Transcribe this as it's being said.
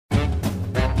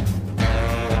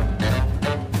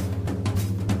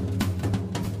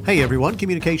Hey everyone,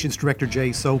 Communications Director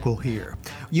Jay Sokol here.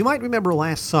 You might remember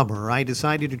last summer I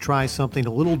decided to try something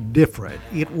a little different.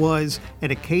 It was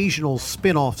an occasional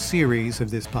spin-off series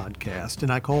of this podcast, and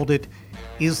I called it,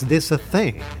 Is This a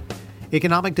Thing?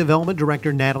 Economic Development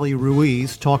Director Natalie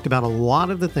Ruiz talked about a lot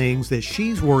of the things that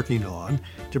she's working on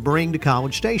to bring to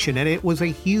College Station, and it was a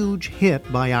huge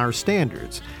hit by our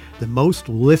standards. The most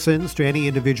listens to any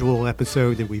individual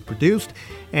episode that we've produced,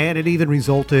 and it even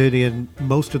resulted in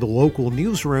most of the local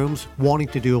newsrooms wanting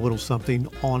to do a little something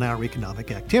on our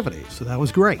economic activities. So that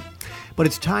was great. But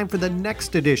it's time for the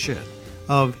next edition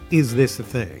of Is This a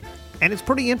Thing? And it's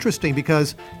pretty interesting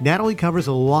because Natalie covers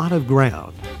a lot of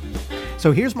ground.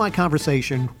 So here's my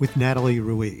conversation with Natalie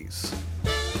Ruiz.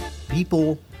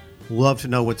 People love to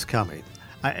know what's coming.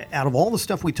 Out of all the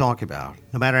stuff we talk about,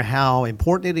 no matter how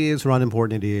important it is or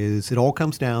unimportant it is, it all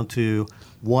comes down to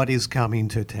what is coming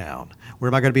to town. Where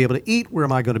am I going to be able to eat? Where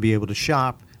am I going to be able to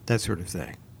shop? That sort of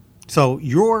thing. So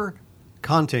your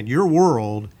content, your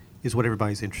world is what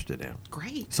everybody's interested in.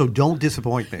 Great. So don't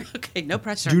disappoint me. Okay, no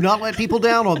pressure. Do not let people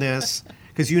down on this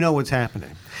because you know what's happening.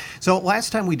 So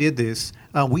last time we did this,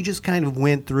 we just kind of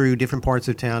went through different parts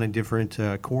of town and different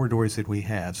corridors that we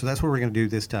have. So that's what we're going to do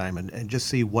this time and just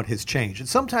see what has changed. And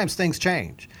sometimes things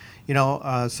change. You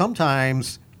know,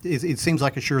 sometimes it seems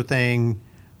like a sure thing,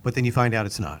 but then you find out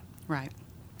it's not. Right.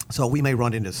 So we may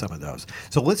run into some of those.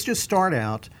 So let's just start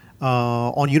out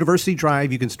on University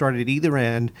Drive. You can start at either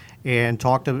end and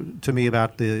talk to me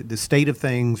about the state of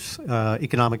things,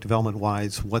 economic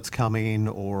development-wise, what's coming,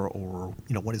 or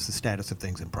you know, what is the status of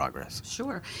things in progress?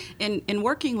 Sure. In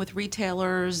working with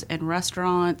retailers and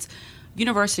restaurants,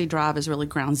 University Drive is really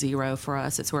ground zero for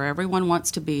us. It's where everyone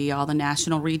wants to be. All the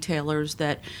national retailers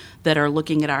that are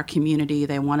looking at our community,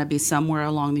 they want to be somewhere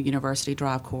along the University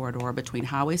Drive corridor between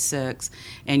Highway 6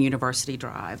 and University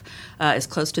Drive, as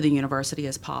close to the university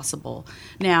as possible.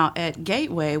 Now, at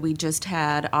Gateway, we just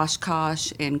had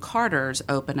OshKosh and Carter's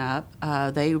open up.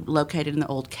 They located in the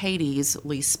old Katie's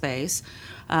lease space.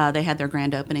 They had their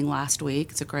grand opening last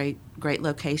week. It's a great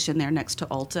location there next to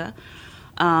Ulta.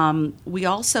 We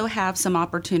also have some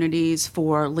opportunities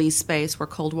for lease space where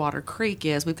Coldwater Creek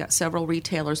is. We've got several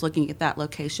retailers looking at that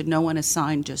location. No one is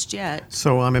signed just yet.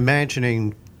 So I'm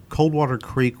imagining Coldwater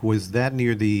Creek, was that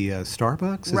near the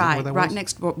Starbucks? Is Right, that where that right was?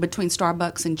 next between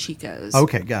Starbucks and Chico's.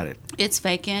 Okay, got it. It's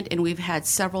vacant, and we've had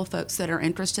several folks that are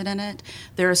interested in it.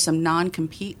 There are some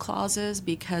non-compete clauses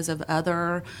because of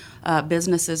other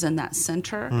businesses in that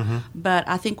center, but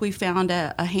I think we found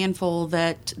a handful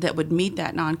that would meet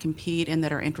that non-compete and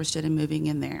that are interested in moving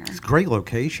in there. It's a great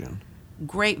location.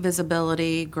 Great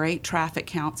visibility, great traffic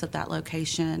counts at that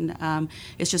location.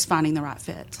 It's just finding the right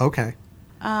fit. Okay.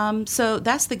 So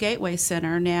that's the Gateway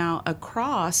Center. Now,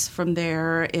 across from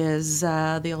there is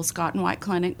the old Scott and White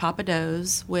Clinic,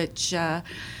 Pappadeaux, which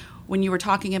when you were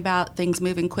talking about things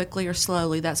moving quickly or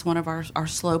slowly, that's one of our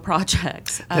slow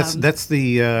projects. That's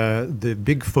the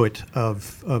Bigfoot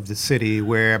of the city,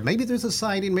 where maybe there's a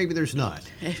sighting, maybe there's not.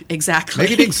 Exactly.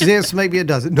 Maybe it exists, maybe it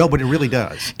doesn't. No, but it really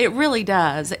does. It really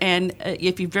does. And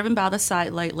if you've driven by the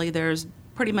site lately, there's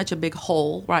pretty much a big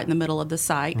hole right in the middle of the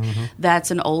site. That's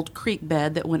an old creek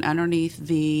bed that went underneath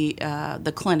the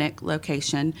clinic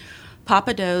location.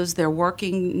 Pappadeaux, they're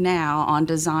working now on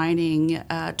designing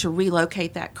to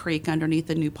relocate that creek underneath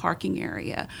the new parking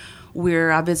area.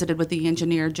 I visited with the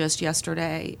engineer just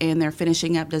yesterday, and they're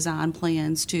finishing up design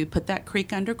plans to put that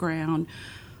creek underground,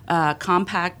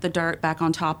 compact the dirt back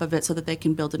on top of it so that they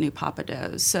can build a new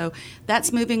Pappadeaux. So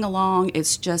that's moving along.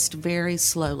 It's just very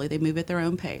slowly. They move at their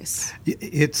own pace.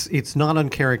 It's not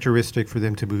uncharacteristic for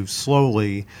them to move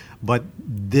slowly, but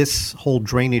this whole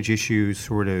drainage issue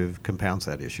sort of compounds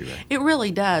that issue. It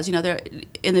really does. You know,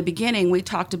 in the beginning, we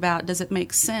talked about, does it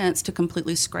make sense to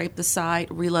completely scrape the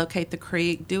site, relocate the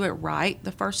creek, do it right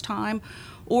the first time?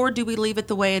 Or do we leave it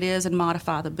the way it is and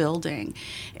modify the building?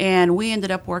 And we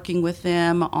ended up working with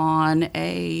them on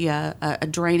a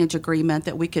drainage agreement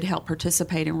that we could help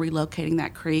participate in relocating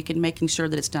that creek and making sure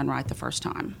that it's done right the first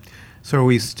time. So are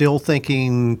we still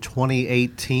thinking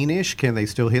 2018-ish? Can they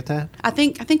still hit that? I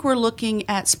think we're looking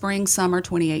at spring, summer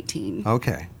 2018.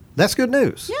 Okay. That's good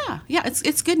news. Yeah,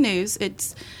 it's good news.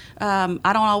 It's I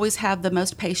don't always have the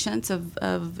most patience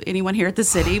of anyone here at the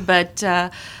city, but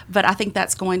I think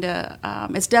that's going to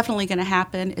it's definitely going to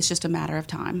happen. It's just a matter of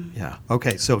time. Yeah.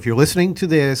 Okay. So if you're listening to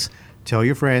this, tell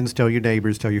your friends, tell your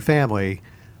neighbors, tell your family.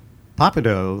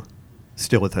 Pappadeaux,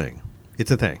 still a thing.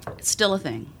 It's a thing. It's still a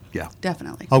thing. Yeah.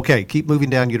 Definitely. Okay. Keep moving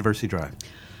down University Drive.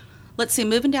 Let's see,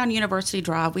 moving down University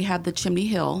Drive, we have the Chimney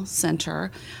Hill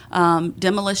Center.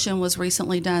 Demolition was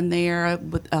recently done there.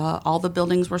 With, all the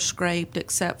buildings were scraped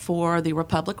except for the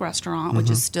Republic Restaurant, which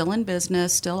is still in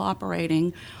business, still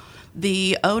operating.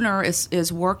 The owner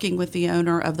is working with the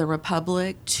owner of the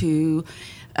Republic to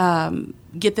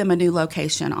get them a new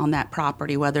location on that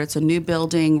property, whether it's a new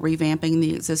building, revamping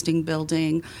the existing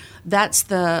building. That's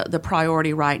the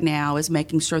priority right now, is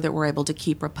making sure that we're able to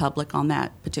keep Republic on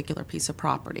that particular piece of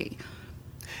property.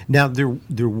 Now,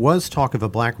 there was talk of a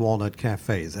Black Walnut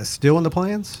Cafe. Is that still in the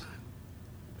plans?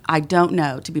 I don't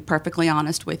know, to be perfectly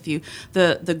honest with you.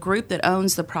 The group that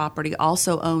owns the property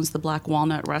also owns the Black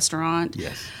Walnut Restaurant.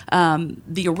 Yes.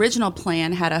 The original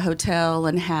plan had a hotel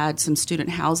and had some student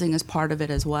housing as part of it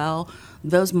as well.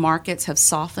 Those markets have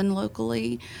softened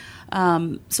locally.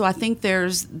 So I think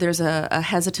there's a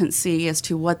hesitancy as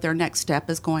to what their next step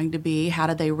is going to be. How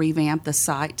do they revamp the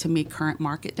site to meet current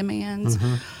market demands?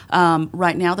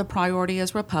 Right now the priority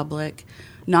is Republic.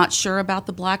 Not sure about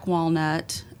the Black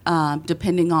Walnut.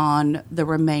 Depending on the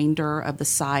remainder of the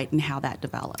site and how that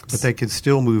develops. But they could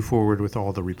still move forward with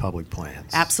all the Republic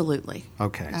plans. Absolutely.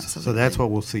 Okay, Absolutely. So that's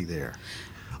what we'll see there.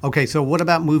 Okay, so what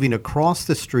about moving across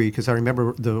the street? Because I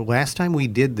remember the last time we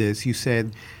did this, you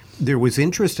said there was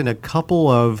interest in a couple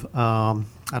of, I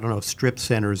don't know if strip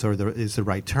centers is the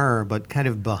right term, but kind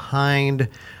of behind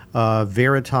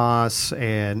Veritas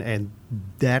and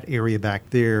that area back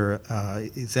there.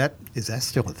 Is that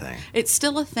still a thing? It's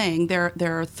still a thing. There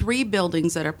are 3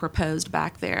 buildings that are proposed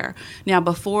back there. Now,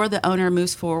 before the owner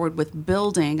moves forward with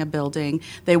building a building,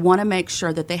 they want to make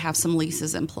sure that they have some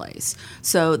leases in place.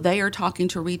 So they are talking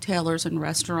to retailers and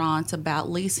restaurants about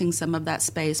leasing some of that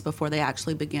space before they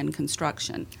actually begin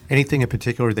construction. Anything in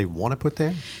particular they want to put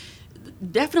there?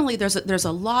 Definitely, there's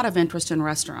a lot of interest in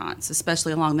restaurants,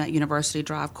 especially along that University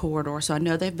Drive corridor. So I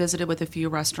know they've visited with a few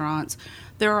restaurants.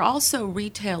 There are also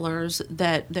retailers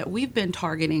that we've been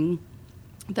targeting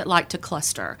that like to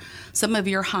cluster. Some of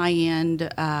your high-end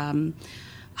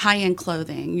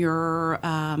clothing, your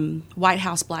White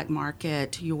House Black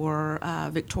Market, your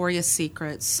Victoria's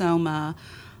Secret, Soma.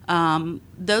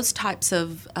 Those types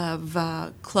of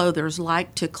clothers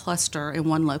like to cluster in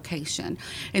one location.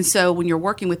 And so when you're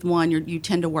working with one, you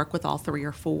tend to work with all 3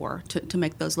 or 4 to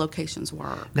make those locations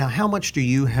work. Now, how much do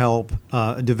you help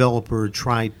a developer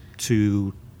try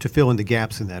to fill in the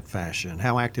gaps in that fashion?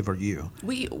 How active are you?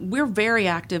 We're very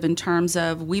active in terms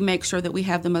of we make sure that we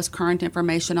have the most current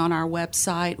information on our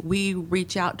website. We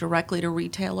reach out directly to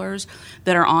retailers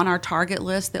that are on our target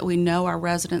list that we know our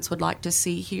residents would like to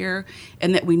see here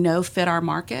and that we know fit our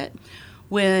market.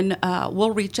 When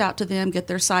we'll reach out to them, get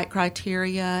their site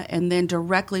criteria, and then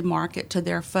directly market to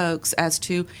their folks as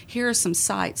to here are some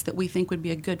sites that we think would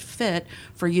be a good fit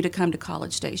for you to come to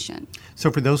College Station. So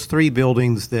for those 3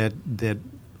 buildings that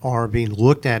are being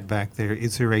looked at back there,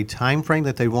 is there a time frame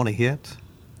that they want to hit?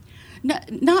 No,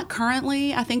 not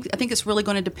currently. I think it's really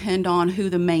going to depend on who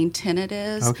the main tenant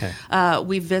is. Okay.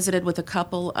 We've visited with a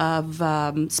couple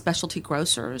of specialty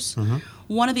grocers.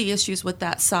 One of the issues with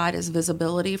that site is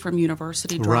visibility from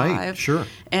University Drive. Right, sure.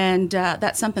 And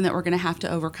that's something that we're going to have to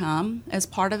overcome as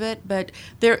part of it. But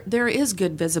there is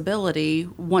good visibility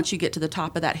once you get to the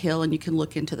top of that hill and you can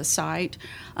look into the site.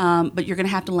 But you're going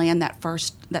to have to land that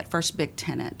first big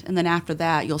tenant. And then after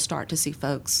that, you'll start to see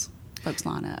folks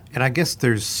line up. And I guess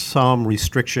there's some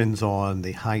restrictions on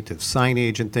the height of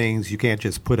signage and things. You can't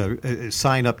just put a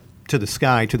sign up to the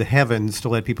sky, to the heavens, to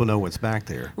let people know what's back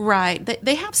there. Right.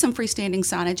 They have some freestanding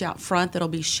signage out front that'll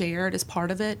be shared as part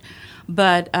of it.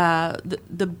 But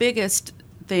the biggest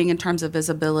thing in terms of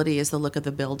visibility is the look of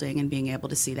the building and being able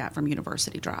to see that from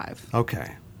University Drive.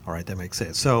 Okay. All right, that makes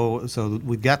sense. So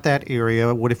we've got that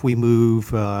area. What if we move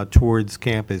towards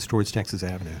campus, towards Texas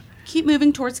Avenue? Keep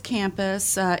moving towards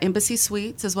campus. Embassy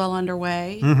Suites is well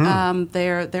underway.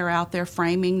 They're out there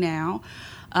framing now.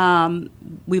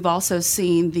 We've also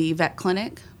seen the vet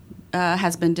clinic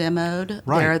has been demoed.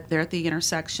 Right. They're at the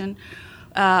intersection.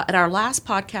 At our last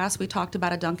podcast, we talked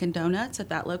about a Dunkin Donuts at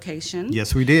that location.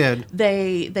 Yes, we did.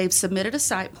 They've submitted a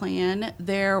site plan.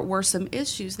 There were some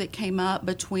issues that came up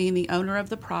between the owner of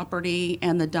the property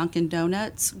and the Dunkin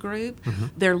Donuts group.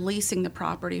 They're leasing the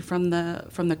property from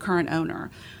the current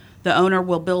owner. The owner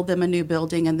will build them a new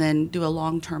building and then do a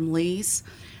long-term lease.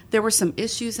 There were some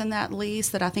issues in that lease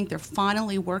that I think they're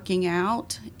finally working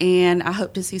out, and I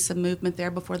hope to see some movement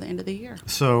there before the end of the year.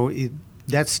 So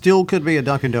that still could be a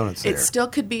Dunkin Donuts there? It still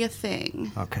could be a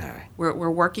thing. Okay.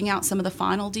 We're working out some of the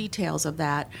final details of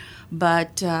that,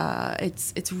 but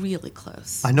it's really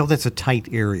close. I know that's a tight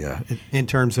area in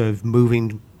terms of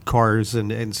moving cars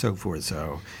and so forth.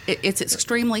 So it's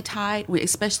extremely tight,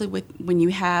 especially when you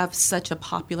have such a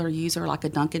popular user like a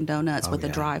Dunkin Donuts with a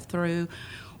drive-through.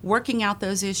 Working out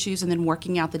those issues and then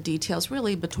working out the details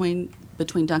really between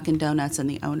Dunkin Donuts and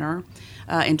the owner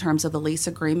in terms of the lease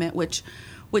agreement, which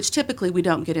typically we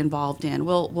don't get involved in.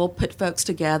 We'll put folks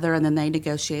together and then they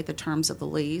negotiate the terms of the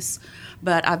lease.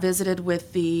 But I visited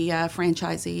with the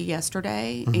franchisee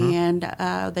yesterday, and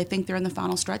they think they're in the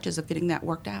final stretches of getting that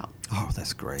worked out. Oh,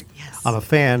 that's great. Yes. I'm a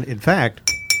fan. In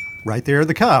fact, right there at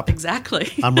the Cup.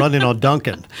 Exactly. I'm running on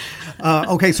Dunkin.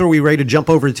 Okay, so are we ready to jump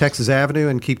over to Texas Avenue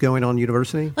and keep going on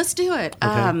University? Let's do it.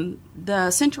 Okay. The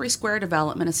Century Square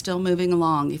development is still moving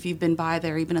along. If you've been by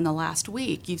there even in the last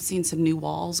week, you've seen some new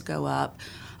walls go up,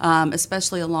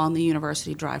 especially along the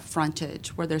University Drive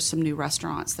frontage where there's some new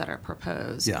restaurants that are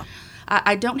proposed. Yeah.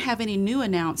 I don't have any new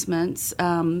announcements.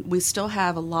 We still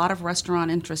have a lot of restaurant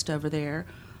interest over there.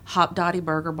 Hop Dottie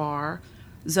Burger Bar,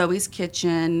 Zoe's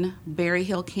Kitchen, Berry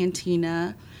Hill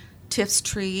Cantina, Tiff's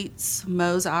Treats,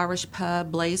 Moe's Irish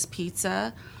Pub, Blaze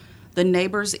Pizza. The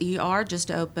Neighbors ER just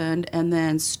opened, and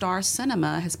then Star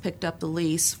Cinema has picked up the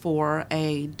lease for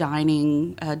a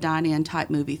dine-in type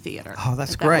movie theater. Oh,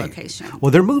 that's at great. That location.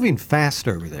 Well, they're moving fast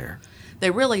over there. They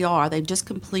really are. They've just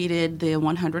completed the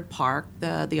 100 Park,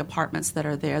 the apartments that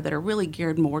are there that are really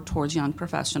geared more towards young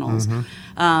professionals.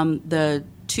 The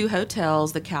two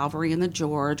hotels, the Calvary and the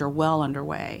George, are well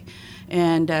underway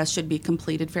and should be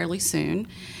completed fairly soon.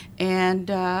 And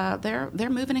they're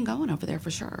moving and going over there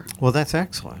for sure. Well, that's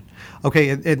excellent. Okay,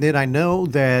 and then I know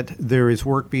that there is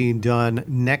work being done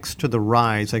next to the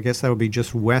Rise. I guess that would be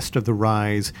just west of the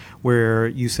Rise, where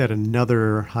you said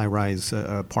another high-rise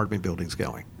apartment building's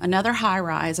going. Another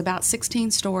high-rise, about 16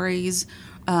 stories,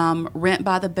 rent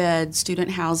by the bed,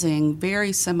 student housing,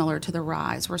 very similar to the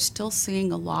Rise. We're still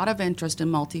seeing a lot of interest in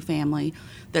multifamily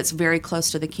that's very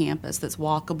close to the campus, that's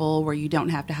walkable, where you don't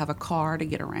have to have a car to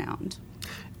get around.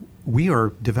 We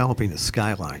are developing a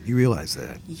skyline. You realize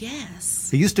that?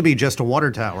 Yes. It used to be just a water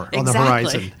tower on the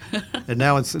horizon, and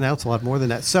now it's a lot more than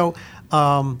that. So,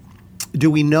 do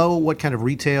we know what kind of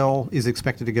retail is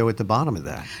expected to go at the bottom of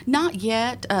that? Not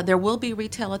yet. There will be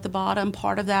retail at the bottom.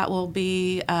 Part of that will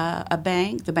be a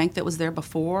bank. The bank that was there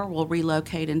before will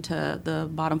relocate into the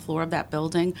bottom floor of that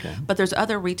building. Okay. But there's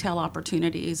other retail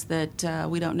opportunities that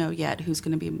we don't know yet who's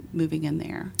going to be moving in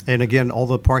there. And again, all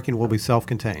the parking will be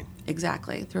self-contained?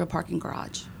 Exactly, through a parking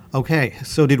garage. Okay,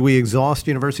 so did we exhaust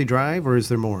University Drive, or is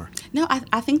there more? No,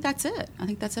 I think that's it. I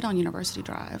think that's it on University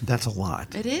Drive. That's a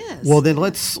lot. It is. Well, then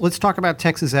let's talk about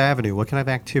Texas Avenue. What kind of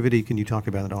activity can you talk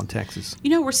about on Texas?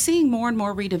 You know, we're seeing more and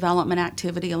more redevelopment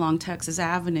activity along Texas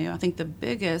Avenue. I think the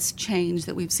biggest change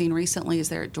that we've seen recently is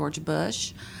there at George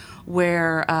Bush,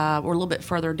 where we're a little bit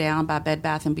further down by Bed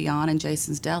Bath & Beyond and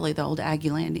Jason's Deli, the old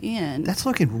Aggieland Inn. That's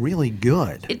looking really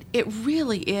good. It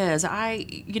really is.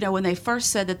 When they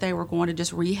first said that they were going to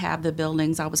just rehab the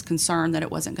buildings, I was concerned that it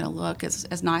wasn't going to look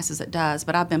as nice as it does,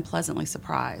 but I've been pleasantly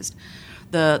surprised.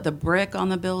 The brick on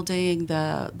the building,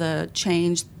 the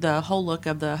change, the whole look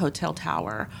of the hotel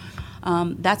tower.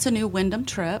 That's a new Windham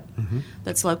TRYP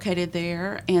that's located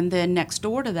there. And then next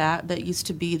door to that used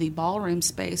to be the ballroom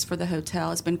space for the hotel,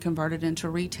 has been converted into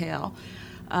retail.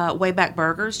 Wayback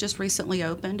Burgers just recently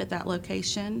opened at that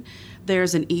location.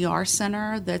 There's an ER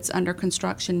center that's under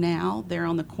construction now. They're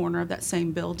on the corner of that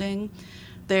same building.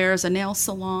 There's a nail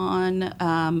salon,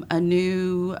 a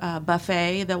new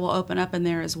buffet that will open up in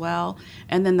there as well,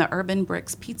 and then the Urban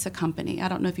Bricks Pizza Company. I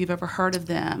don't know if you've ever heard of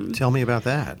them. Tell me about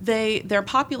that. They're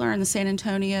popular in the San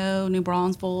Antonio, New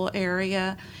Braunfels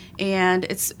area, and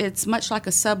it's much like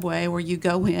a Subway where you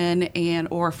go in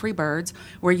or Freebirds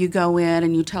where you go in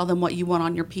and you tell them what you want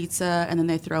on your pizza, and then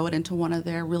they throw it into one of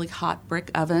their really hot brick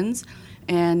ovens,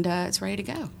 and it's ready to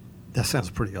go. That sounds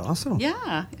pretty awesome.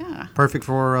 Yeah. Perfect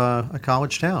for a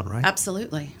college town, right?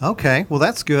 Absolutely. Okay, well,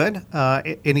 that's good.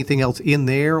 Anything else in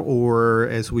there, or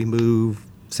as we move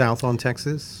south on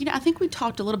Texas? I think we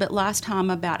talked a little bit last time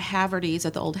about Haverty's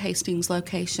at the old Hastings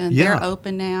location. Yeah. They're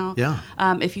open now. Yeah.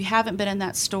 If you haven't been in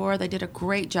that store, they did a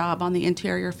great job on the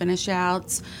interior finish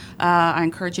outs. I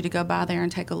encourage you to go by there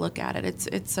and take a look at it.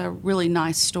 It's a really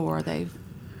nice store.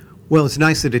 Well, it's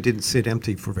nice that it didn't sit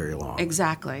empty for very long.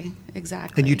 Exactly.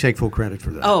 And you take full credit for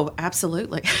that. Oh,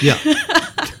 absolutely. Yeah.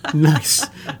 Nice.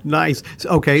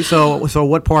 Okay, so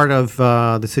what part of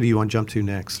the city you want to jump to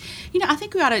next? I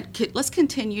think let's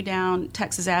continue down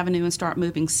Texas Avenue and start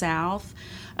moving south.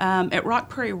 At Rock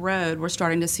Prairie Road, we're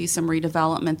starting to see some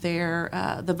redevelopment there.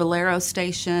 The Valero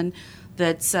station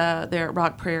that's there at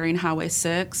Rock Prairie and Highway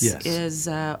 6 is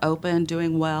open,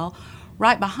 doing well.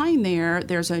 Right behind there,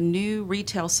 there's a new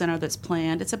retail center that's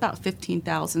planned. It's about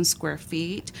 15,000 square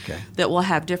feet that will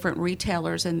have different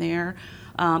retailers in there.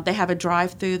 They have a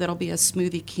drive-through that'll be a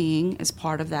Smoothie King as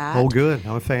part of that. Oh, good.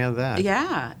 I'm a fan of that.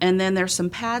 Yeah. And then there's some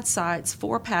pad sites,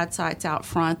 4 pad sites out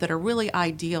front that are really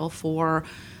ideal for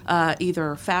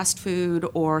either fast food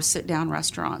or sit-down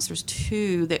restaurants. There's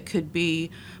 2 that could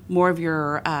be more of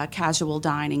your casual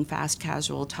dining, fast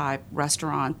casual type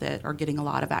restaurant that are getting a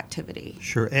lot of activity.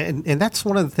 Sure. And that's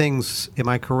one of the things, am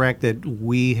I correct, that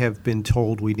we have been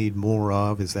told we need more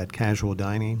of, is that casual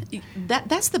dining?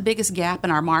 That's the biggest gap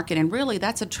in our market, and really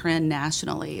that's a trend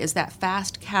nationally, is that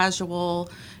fast casual,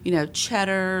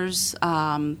 Cheddars,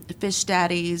 Fish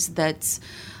Daddies, that's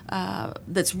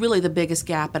really the biggest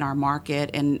gap in our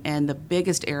market and the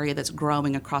biggest area that's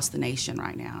growing across the nation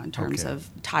right now in terms of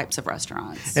types of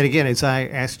restaurants. And again, as I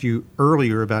asked you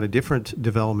earlier about a different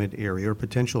development area or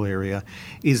potential area,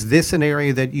 is this an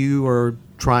area that you are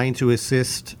trying to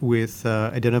assist with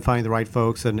identifying the right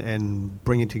folks and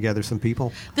bringing together some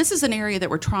people? This is an area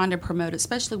that we're trying to promote,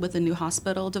 especially with the new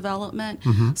hospital development.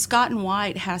 Scott and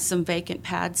White has some vacant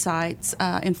pad sites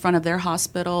in front of their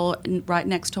hospital right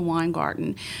next to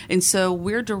Weingarten. And so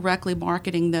we're directly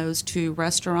marketing those to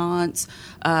restaurants,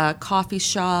 coffee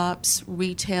shops,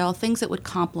 retail, things that would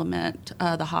complement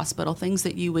the hospital, things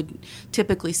that you would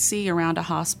typically see around a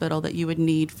hospital that you would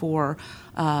need for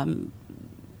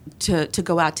to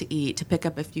go out to eat, to pick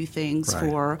up a few things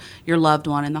for your loved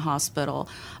one in the hospital.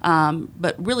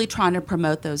 But really trying to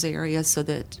promote those areas so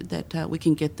that we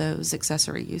can get those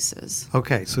accessory uses.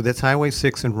 Okay, so that's Highway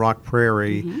 6 in Rock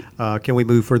Prairie. Can we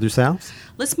move further south?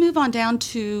 Let's move on down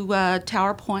to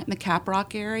Tower Point in the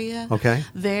CAPROCK area. Okay.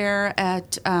 There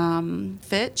at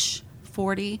Fitch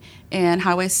 40 and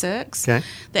Highway 6. Okay.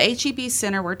 The HEB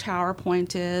Center where Tower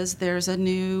Point is, there's a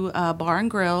new bar and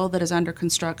grill that is under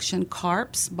construction,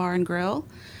 Carp's Bar and Grill.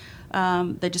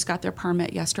 They just got their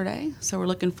permit yesterday, so we're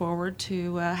looking forward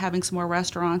to having some more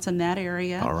restaurants in that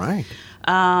area. All right.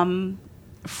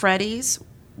 Freddy's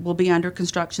will be under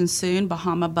construction soon.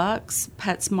 Bahama Bucks,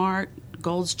 Petsmart,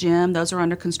 Gold's Gym, those are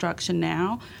under construction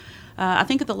now. I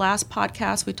think at the last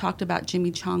podcast we talked about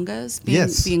Jimmy Changa's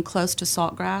being close to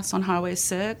Saltgrass on Highway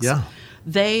 6. Yeah.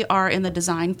 They are in the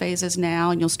design phases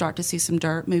now, and you'll start to see some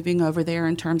dirt moving over there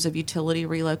in terms of utility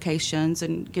relocations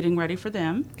and getting ready for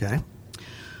them. Okay.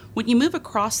 When you move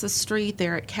across the street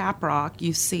there at CAPROCK,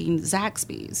 you've seen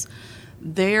Zaxby's.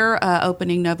 They're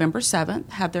opening November 7th,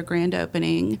 have their grand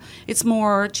opening. It's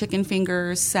more chicken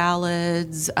fingers,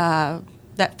 salads,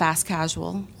 that fast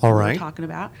casual we're talking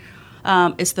about.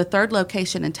 It's the 3rd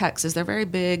location in Texas. They're very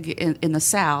big in the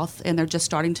South, and they're just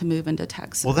starting to move into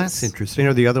Texas. Well, that's interesting.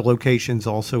 Are the other locations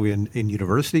also in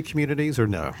university communities or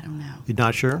no? I don't know. You're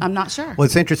not sure? I'm not sure. Well,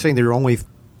 it's interesting. There are only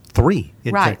 3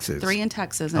 in Texas. 3 in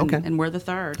Texas, and we're the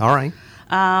 3rd. All right.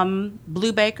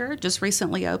 Blue Baker just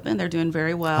recently opened. They're doing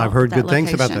very well. I've heard good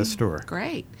things about that store.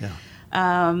 Great.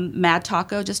 Yeah. Mad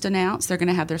Taco just announced they're going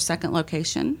to have their 2nd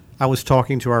location. I was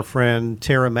talking to our friend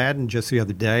Tara Madden just the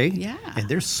other day. Yeah. And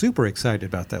they're super excited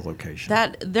about that location.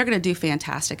 They're going to do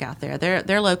fantastic out there.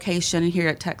 Their location here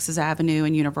at Texas Avenue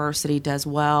and University does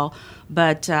well,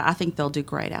 but I think they'll do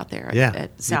great out there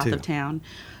at south of town.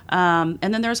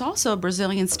 And then there's also a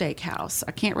Brazilian Steakhouse.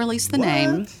 I can't release the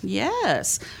name.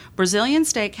 Yes. Brazilian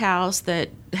Steakhouse that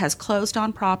has closed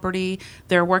on property.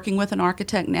 They're working with an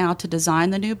architect now to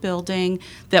design the new building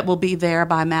that will be there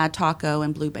by Mad Taco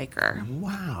and Blue Baker.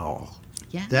 Wow.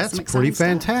 Yeah, that's pretty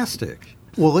fantastic.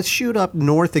 Well, let's shoot up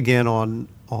north again on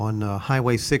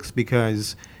Highway 6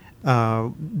 because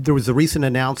there was a recent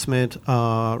announcement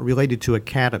related to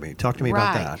Academy. Talk to me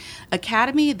about that.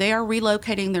 Academy, they are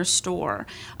relocating their store.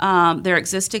 Their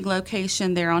existing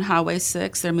location there on Highway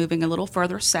 6, they're moving a little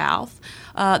further south.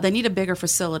 They need a bigger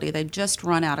facility. They've just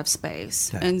run out of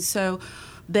space. Okay. And so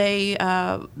they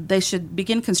should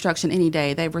begin construction any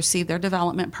day. They've received their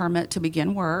development permit to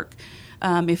begin work.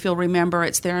 If you'll remember,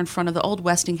 it's there in front of the old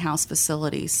Westinghouse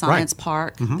facility, Science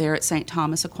Park, there at St.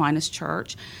 Thomas Aquinas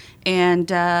Church. And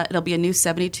it'll be a new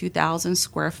 72,000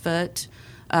 square foot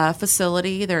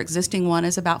facility. Their existing one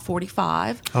is about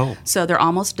 45. Oh. So they're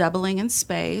almost doubling in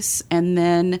space. And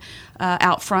then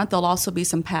out front, there'll also be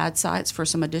some pad sites for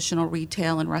some additional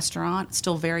retail and restaurant. It's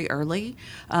still very early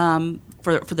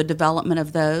for the development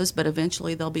of those, but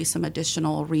eventually there'll be some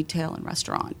additional retail and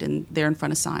restaurant, and they're in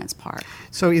front of Science Park.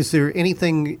 So is there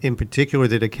anything in particular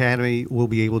that Academy will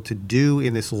be able to do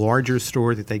in this larger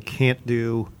store that they can't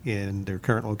do in their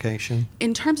current location?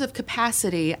 In terms of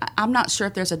capacity, I'm not sure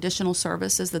if there's additional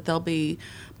services that they'll be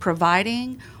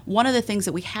providing. One of the things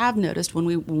that we have noticed when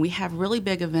we have really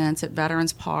big events at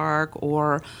Veterans Park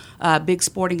or big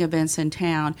sporting events in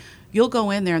town, you'll go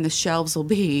in there and the shelves will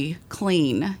be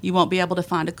clean. You won't be able to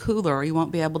find a cooler. You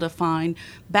won't be able to find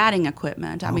batting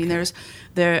equipment. I mean,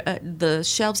 the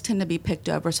shelves tend to be picked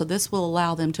over, so this will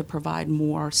allow them to provide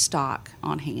more stock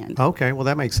on hand. Okay, well,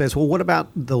 that makes sense. Well, what about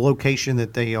the location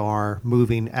that they are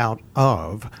moving out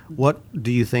of? What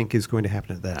do you think is going to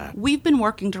happen to that? We've been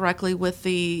working directly with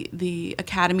the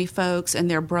Academy folks and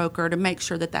their broker to make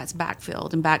sure that that's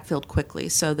backfilled and backfilled quickly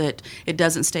so that it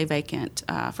doesn't stay vacant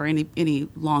for any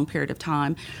long period of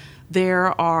time.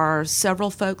 There are several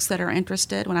folks that are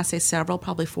interested. When I say several,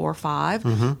 probably 4 or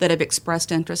 5 that have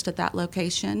expressed interest at that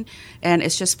location. And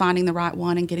it's just finding the right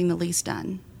one and getting the lease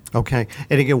done. Okay.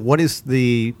 And again, what is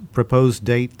the proposed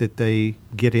date that they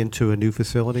get into a new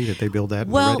facility, that they build that?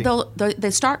 Well, they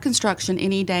start construction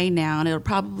any day now, and it'll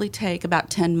probably take about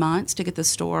 10 months to get the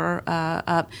store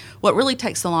up. What really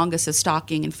takes the longest is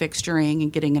stocking and fixturing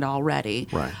and getting it all ready.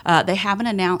 Right. They haven't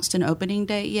announced an opening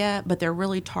date yet, but they're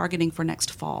really targeting for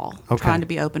next fall, trying to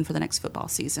be open for the next football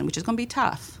season, which is going to be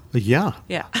tough. Yeah.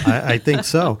 Yeah. I think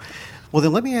so. Well,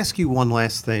 then let me ask you one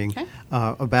last thing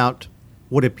about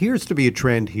what appears to be a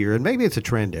trend here, and maybe it's a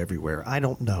trend everywhere, I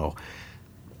don't know.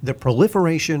 The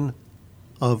proliferation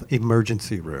of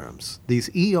emergency rooms,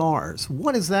 these ERs.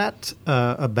 What is that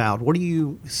about? What are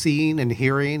you seeing and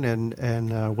hearing,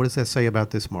 and what does that say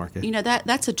about this market? You know,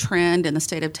 that's a trend in the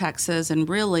state of Texas and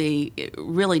really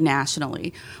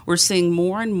nationally. We're seeing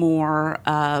more and more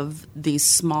of these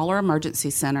smaller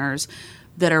emergency centers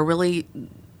that are really,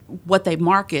 what they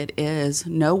market is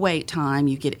no wait time.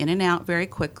 You get in and out very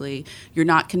quickly. You're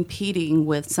not competing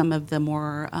with some of the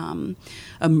more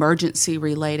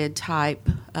emergency-related type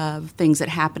of things that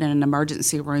happen in an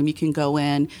emergency room. You can go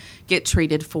in, get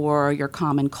treated for your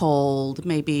common cold,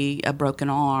 maybe a broken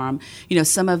arm. You know,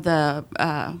 some of the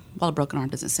a broken arm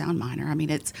doesn't sound minor. I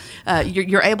mean, it's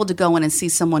you're able to go in and see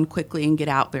someone quickly and get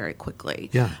out very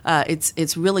quickly. Yeah.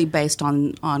 It's really based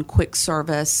on quick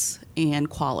service and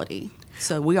quality.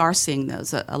 So we are seeing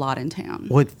those a lot in town.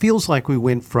 Well, it feels like we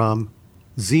went from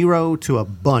 0 to a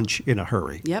bunch in a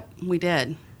hurry. Yep, we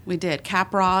did. We did.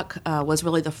 CAPROCK was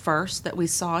really the first that we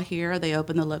saw here. They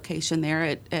opened the location there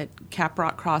at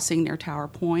CAPROCK Crossing near Tower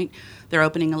Point. They're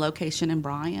opening a location in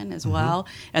Bryan as well.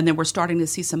 And then we're starting to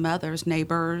see some others,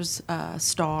 Neighbors,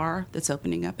 Star, that's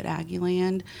opening up at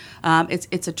Aggieland.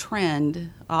 It's a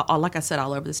trend, like I said,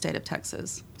 all over the state of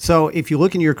Texas. So if you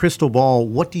look in your crystal ball,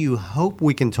 what do you hope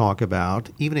we can talk about,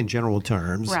 even in general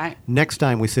terms, next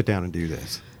time we sit down and do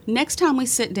this? Next time we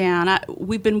sit down,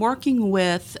 we've been working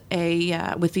with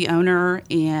with the owner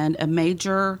and a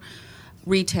major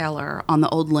retailer on the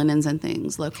old Linens and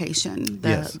Things location,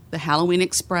 the Halloween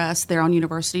Express there on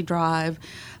University Drive.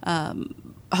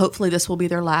 Hopefully this will be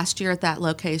their last year at that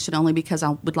location, only because I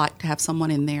would like to have someone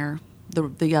in there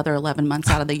the other 11 months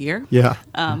out of the year. Yeah.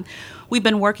 We've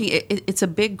been working. It's a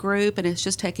big group, and it's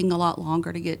just taking a lot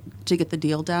longer to get the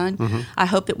deal done. I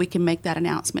hope that we can make that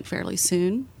announcement fairly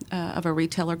soon of a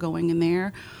retailer going in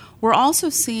there. We're also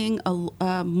seeing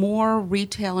more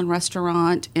retail and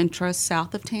restaurant interest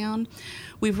south of town.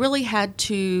 We've really had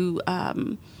to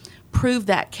prove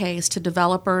that case to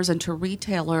developers and to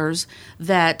retailers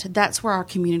that that's where our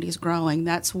community is growing.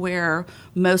 That's where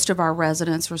most of our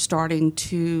residents are starting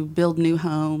to build new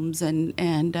homes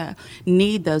and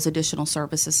need those additional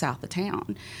services south of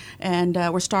town. And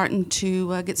we're starting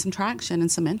to get some traction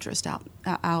and some interest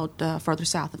out further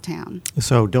south of town.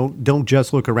 So don't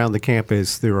just look around the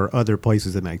campus. There are other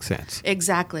places that make sense.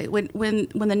 Exactly. When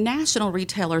the national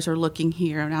retailers are looking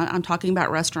here, and I'm talking about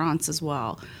restaurants as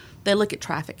well, they look at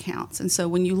traffic counts. And so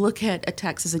when you look at a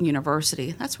Texas and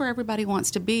University, that's where everybody wants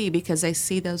to be because they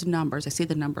see those numbers. They see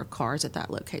the number of cars at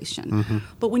that location.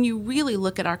 But when you really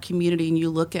look at our community and you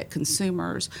look at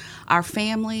consumers, our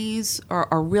families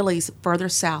are really further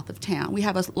south of town. We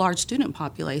have a large student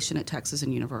population at Texas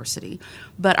and University,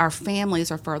 but our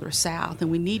families are further south, and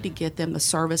we need to get them the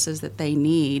services that they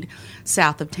need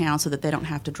south of town so that they don't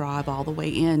have to drive all the way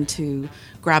in to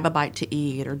grab a bite to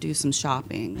eat or do some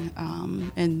shopping.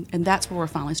 And that's where we're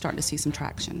finally starting to see some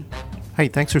traction. Hey,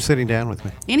 thanks for sitting down with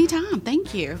me. Anytime.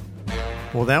 Thank you.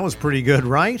 Well, that was pretty good,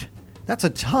 right? That's a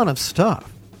ton of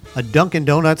stuff. A Dunkin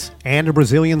Donuts and a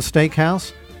Brazilian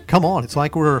steakhouse. Come on, it's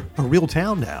like we're a real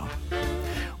town now.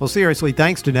 Well, seriously,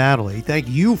 thanks to Natalie. Thank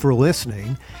you for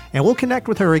listening. And we'll connect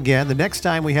with her again the next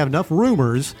time we have enough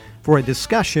rumors for a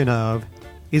discussion of,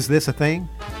 is this a thing?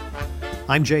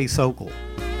 I'm Jay Sokol.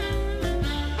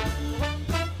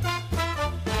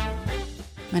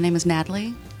 My name is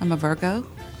Natalie. I'm a Virgo.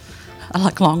 I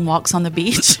like long walks on the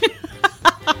beach.